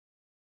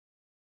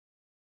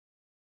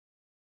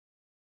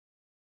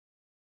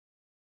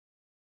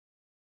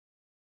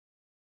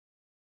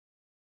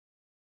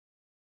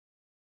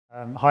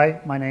Hi,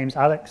 my name's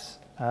Alex.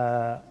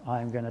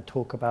 I'm going to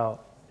talk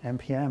about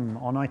NPM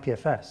on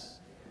IPFS.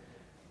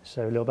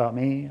 So a little about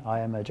me. I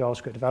am a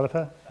JavaScript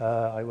developer.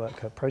 I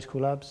work at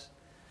Protocol Labs.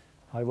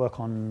 I work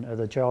on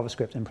the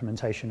JavaScript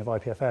implementation of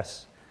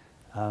IPFS.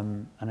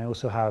 And I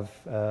also have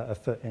a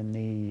foot in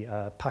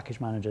the package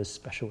manager's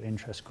special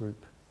interest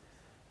group,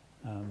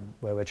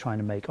 where we're trying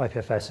to make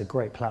IPFS a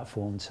great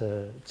platform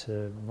to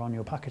run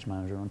your package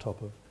manager on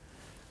top of.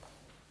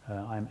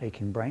 I'm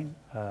aching brain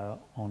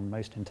on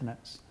most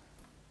internets.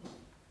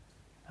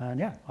 And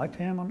yeah,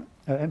 NPM on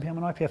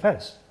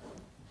IPFS.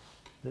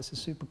 This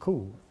is super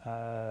cool.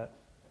 I'm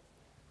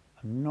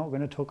not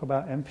going to talk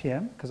about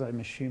NPM because I'm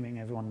assuming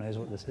everyone knows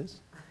what this is.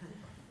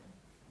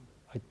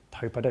 I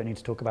hope I don't need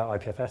to talk about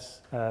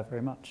IPFS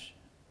very much,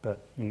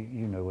 but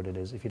you know what it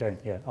is. If you don't,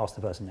 yeah, ask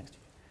the person next to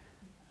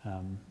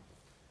you.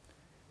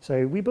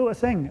 So we built a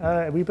thing.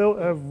 We built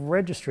a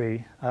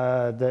registry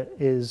that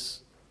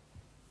is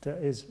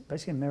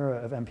basically a mirror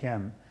of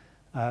NPM.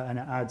 And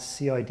it adds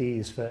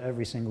CIDs for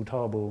every single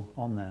tarball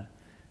on there.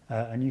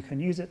 And you can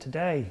use it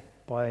today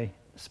by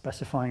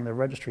specifying the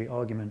registry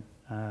argument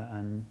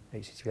and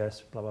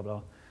HTTPS, blah, blah,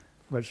 blah,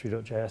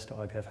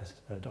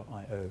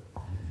 registry.js.ipfs.io.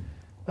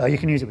 You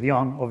can use it with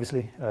yarn,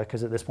 obviously,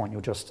 because at this point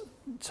you're just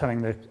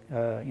telling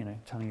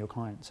telling your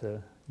client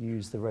to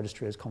use the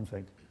registry as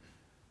config,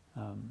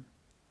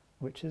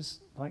 which is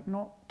like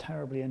not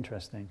terribly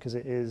interesting because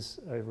it is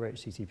over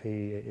HTTP.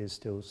 It is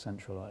still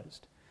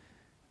centralized.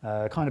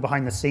 Kind of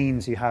behind the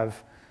scenes, you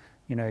have,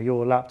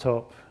 your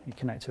laptop. You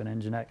connect to an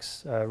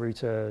Nginx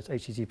router, it's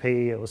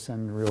HTTP. It will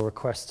send your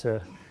request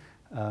to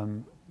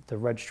the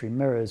registry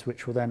mirrors,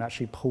 which will then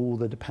actually pull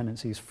the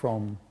dependencies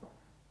from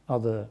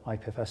other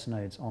IPFS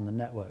nodes on the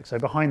network. So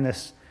behind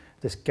this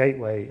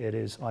gateway, it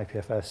is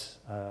IPFS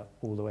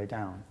all the way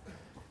down,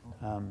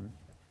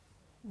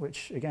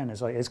 which again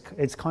is like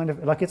it's kind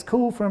of like it's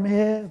cool from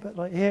here, but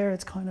like here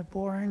it's kind of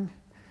boring.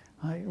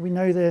 We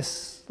know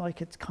this,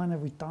 like it's kind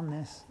of we've done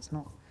this. It's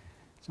not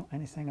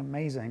anything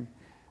amazing.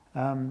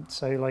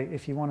 So like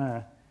if you want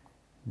to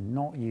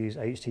not use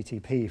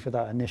HTTP for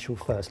that initial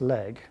first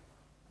leg,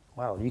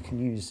 well, you can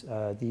use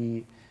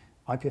the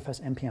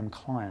IPFS NPM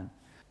client.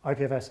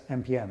 IPFS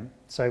NPM,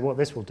 so what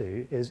this will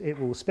do is it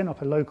will spin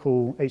up a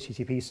local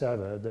HTTP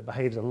server that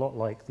behaves a lot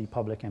like the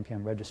public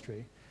NPM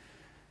registry.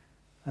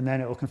 And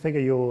then it will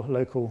configure your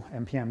local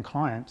NPM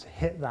client to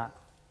hit that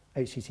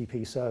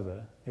HTTP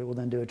server. It will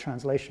then do a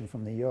translation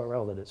from the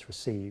URL that it's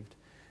received,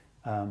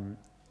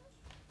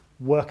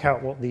 work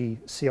out what the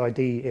CID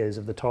is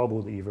of the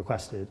tarball that you've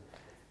requested,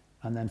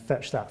 and then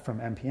fetch that from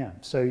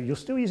NPM. So you're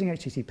still using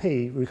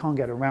HTTP. We can't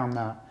get around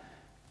that.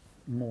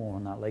 More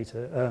on that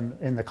later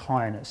in the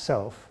client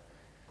itself.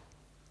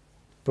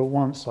 But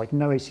once, like,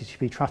 no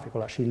HTTP traffic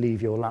will actually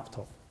leave your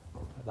laptop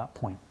at that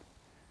point.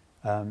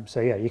 So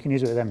yeah, you can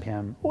use it with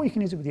NPM, or you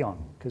can use it with yarn,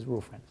 because we're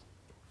all friends.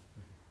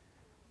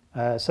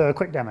 So a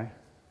quick demo.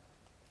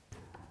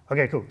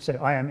 Okay, cool. So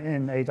I am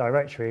in a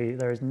directory.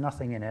 There is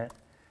nothing in it.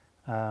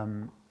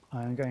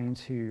 I'm going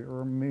to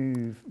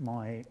remove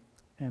my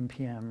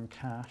NPM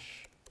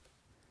cache.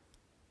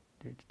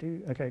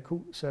 Okay,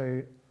 cool.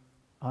 So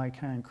I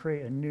can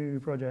create a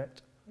new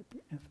project,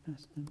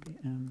 IPFS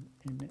NPM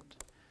init.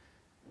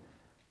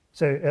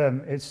 So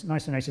it's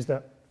nice to notice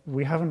that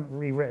we haven't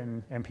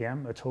rewritten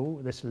NPM at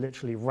all. This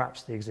literally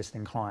wraps the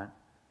existing client.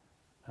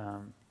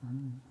 Hello.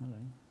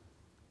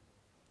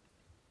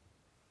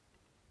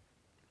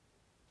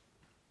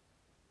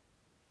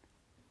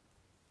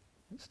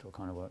 It still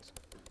kind of works.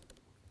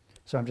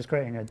 So I'm just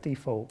creating a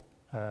default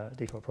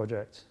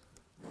project.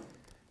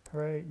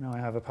 Hooray, now I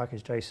have a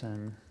package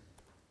JSON.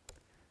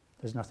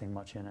 There's nothing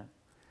much in it.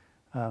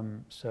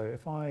 So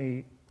if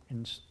I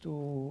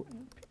install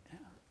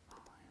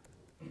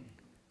NPM,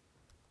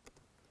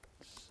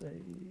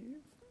 save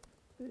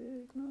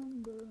big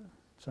number.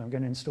 So I'm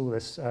going to install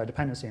this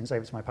dependency and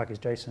save it to my package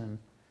JSON.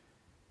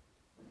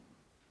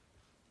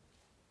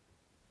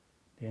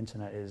 The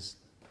internet is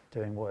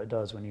doing what it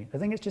does when you, I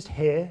think it's just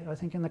here. I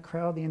think in the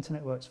crowd, the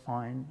internet works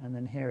fine. And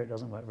then here, it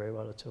doesn't work very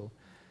well at all.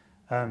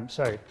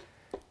 So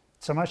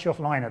I'm actually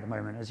offline at the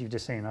moment, as you've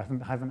just seen. I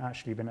haven't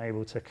actually been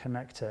able to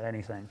connect to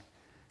anything,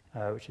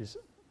 which is,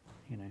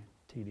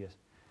 tedious.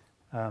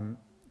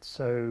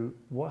 So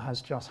what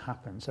has just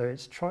happened? So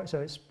it's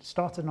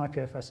started an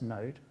IPFS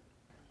node.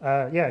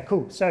 Yeah,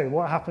 cool. So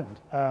what happened?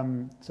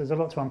 So there's a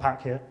lot to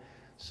unpack here.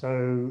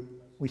 So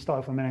we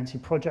started from an empty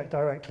project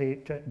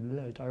directory.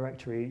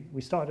 We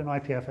started an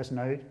IPFS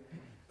node.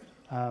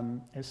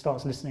 It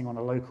starts listening on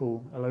a local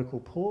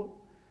port.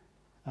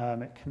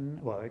 It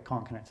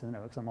can't connect to the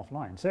network because I'm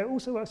offline. So it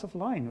also works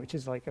offline, which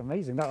is like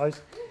amazing. That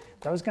was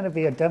going to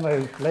be a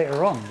demo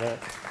later on, but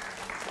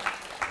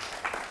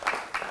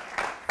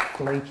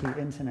flaky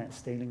internet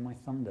stealing my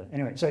thunder.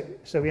 Anyway, so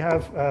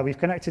we've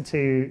connected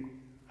to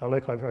a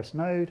local IPFS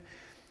node.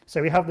 So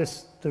we have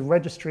the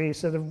registry.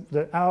 So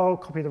our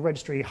copy of the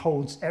registry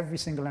holds every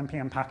single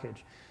NPM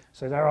package.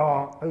 So there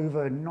are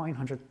over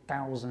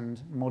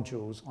 900,000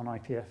 modules on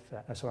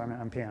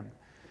NPM.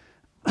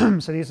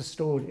 So these are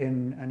stored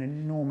in an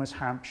enormous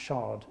HAMP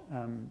shard.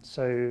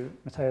 So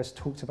Matthias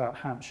talked about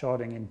HAMP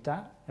sharding in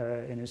DAT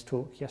in his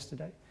talk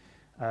yesterday.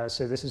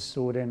 So this is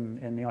stored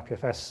in the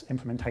IPFS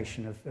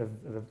implementation of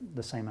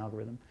the same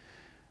algorithm.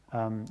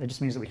 It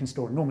just means that we can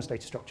store enormous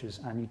data structures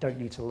and you don't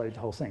need to load the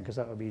whole thing because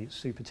that would be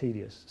super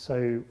tedious.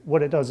 So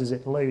what it does is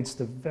it loads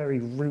the very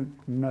root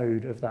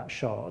node of that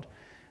shard,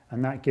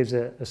 and that gives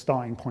it a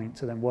starting point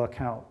to then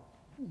work out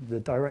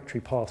the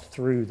directory path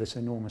through this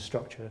enormous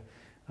structure.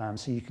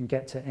 So you can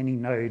get to any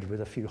node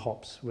with a few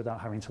hops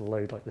without having to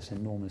load like this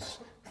enormous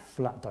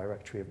flat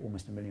directory of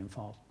almost 1 million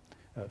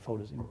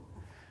folders.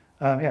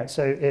 Yeah,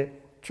 so it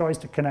tries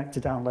to connect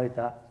to download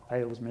that,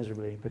 fails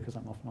miserably because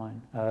I'm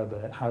offline,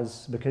 but it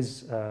has,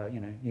 because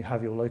you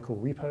have your local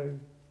repo,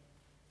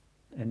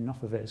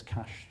 enough of it is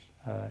cached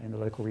in the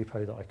local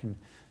repo that I can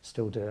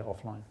still do it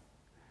offline,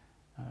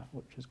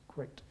 which is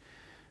great.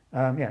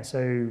 Yeah,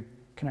 so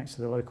connects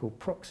to the local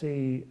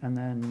proxy, and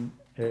then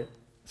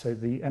so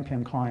the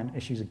NPM client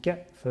issues a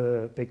get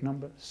for big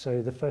number.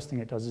 So the first thing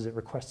it does is it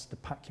requests the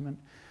pacument.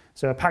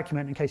 So a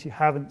pacument, in case you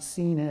haven't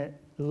seen it,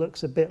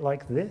 looks a bit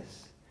like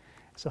this.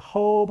 It's a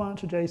whole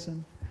bunch of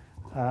JSON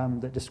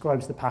that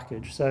describes the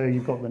package. So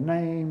you've got the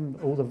name,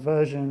 all the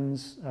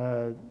versions,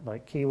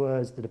 like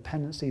keywords, the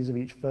dependencies of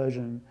each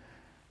version,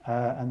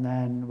 and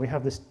then we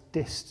have this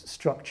dist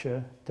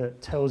structure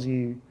that tells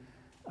you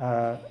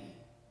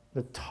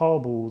the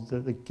tarball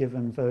that the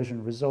given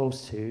version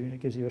resolves to.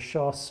 It gives you a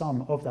SHA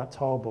sum of that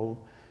tarball,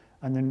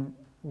 and then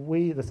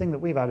the thing that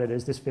we've added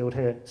is this field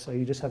here, so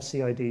you just have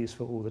CIDs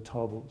for all the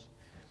tarballs.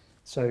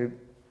 So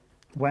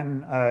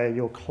when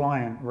your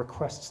client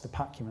requests the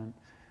pacument,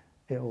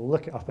 it will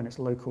look it up in its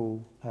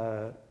local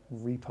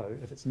repo.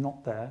 If it's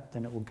not there,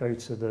 then it will go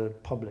to the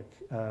public,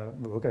 it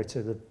will go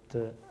to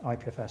the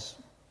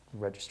IPFS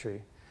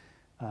registry,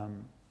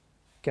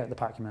 get the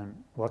pacument,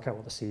 work out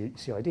what the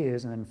CID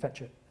is, and then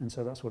fetch it. And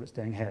so that's what it's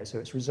doing here. So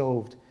it's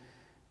resolved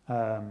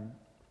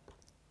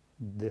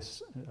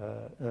this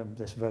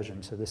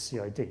version, so this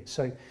CID.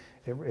 So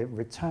it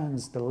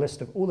returns the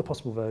list of all the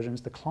possible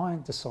versions. The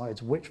client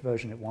decides which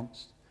version it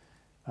wants.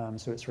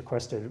 So it's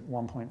requested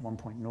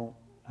 1.1.0,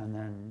 and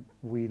then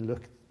we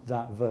look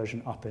that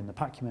version up in the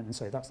pacument and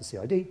say that's the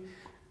CID,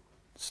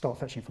 start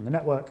fetching from the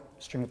network,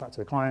 string it back to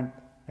the client,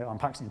 it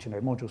unpacks it into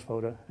your node modules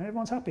folder, and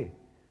everyone's happy.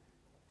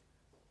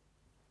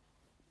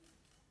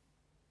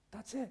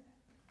 That's it.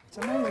 It's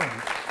amazing,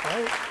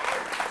 right?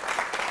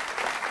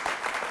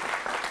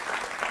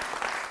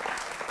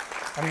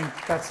 I mean,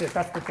 that's it.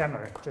 That's the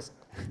demo. Just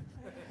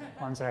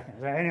 1 second.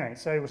 So anyway,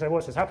 so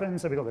what's just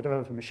happened? So we've got the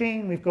developer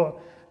machine. We've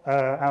got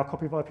our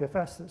copy of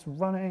IPFS that's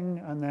running,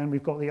 and then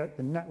we've got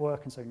the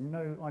network, and so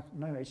no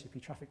HTTP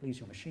traffic leaves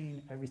your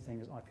machine. Everything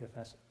is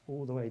IPFS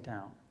all the way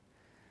down,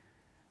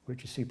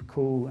 which is super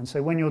cool. And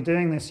so when you're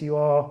doing this, you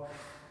are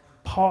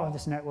part of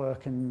this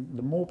network, and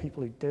the more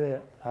people who do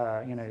it,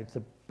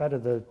 the better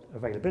the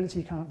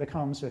availability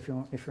becomes. So if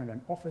you're in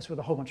an office with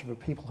a whole bunch of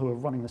people who are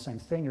running the same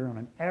thing, you're on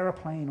an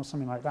airplane or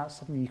something like that,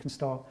 suddenly you can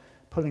start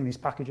pulling these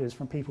packages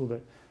from people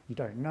that you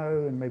don't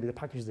know, and maybe the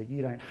packages that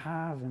you don't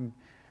have, and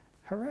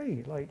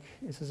hooray, like,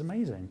 this is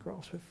amazing,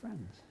 graphs with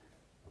friends.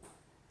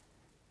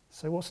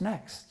 So what's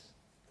next?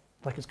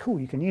 Like, it's cool,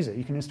 you can use it.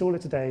 You can install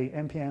it today,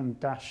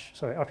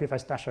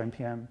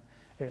 IPFS-npm.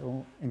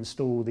 It'll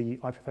install the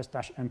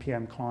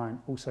IPFS-npm client,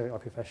 also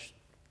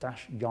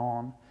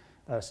IPFS-yarn,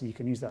 so you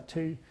can use that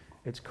too.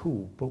 It's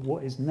cool, but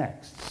what is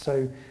next?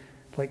 So,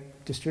 like,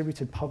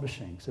 distributed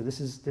publishing. So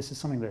this is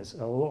something that's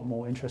a lot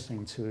more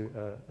interesting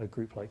to a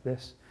group like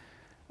this.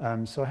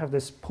 So I have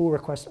this pull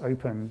request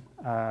open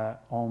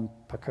on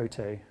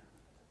Pacote.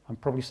 I'm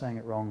probably saying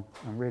it wrong.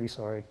 I'm really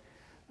sorry.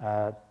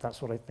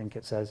 That's what I think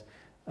it says.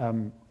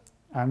 And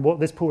what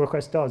this pull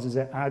request does is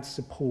it adds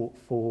support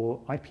for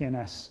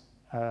IPNS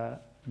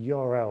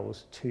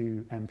URLs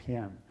to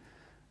NPM.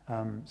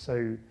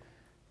 So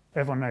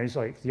everyone knows,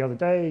 like, the other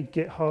day,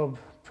 GitHub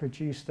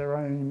produced their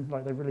own,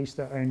 like, they released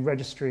their own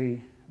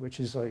registry, which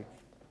is, like,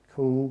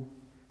 cool.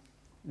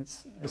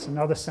 It's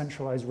another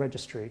centralized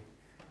registry.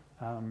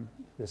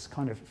 This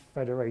kind of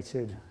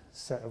federated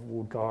set of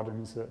walled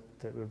gardens that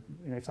would,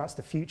 if that's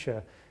the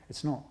future,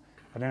 it's not,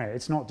 I don't know,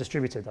 it's not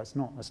distributed, that's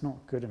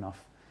not good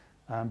enough.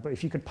 But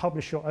if you could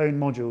publish your own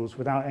modules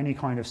without any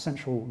kind of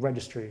central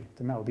registry,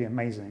 then that would be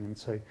amazing. And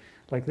so,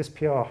 like, this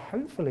PR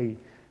hopefully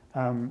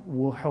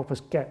will help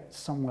us get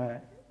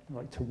somewhere,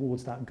 like,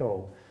 towards that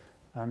goal.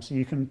 So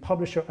you can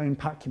publish your own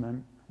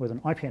pacument with an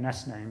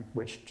IPNS name,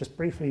 which, just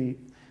briefly,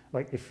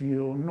 like, if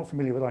you're not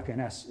familiar with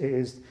IPNS, it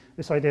is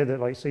this idea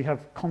that, like, so you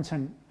have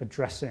content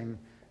addressing,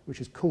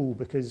 which is cool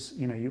because,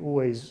 you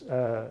always,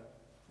 for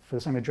the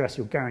same address,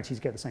 you're guaranteed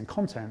to get the same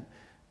content.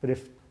 But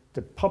if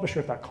the publisher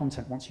of that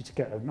content wants you to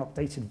get an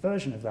updated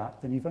version of that,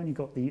 then you've only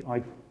got the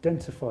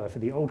identifier for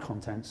the old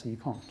content, so you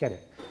can't get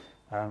it,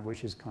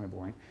 which is kind of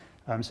boring.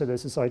 So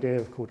there's this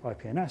idea called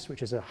IPNS,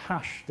 which is a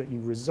hash that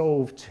you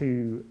resolve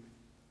to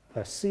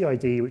a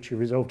CID, which you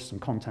resolve to some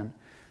content.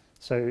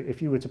 So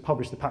if you were to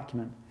publish the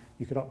pacument,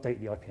 you could update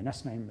the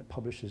IPNS name that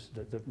publishes,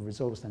 that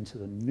resolves then to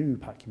the new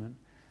pacument.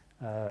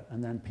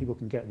 and then people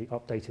can get the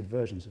updated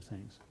versions of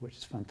things, which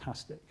is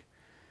fantastic.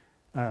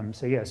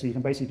 So you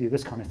can basically do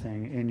this kind of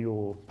thing in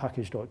your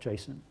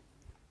package.json,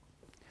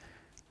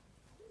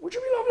 which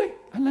would be lovely.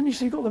 And then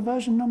you've got the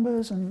version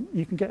numbers, and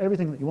you can get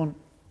everything that you want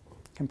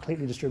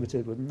completely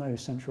distributed with no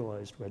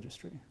centralized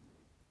registry.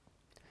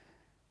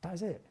 That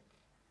is it.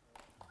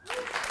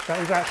 That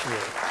is actually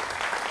it.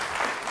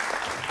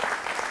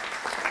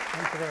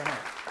 Thank you very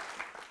much.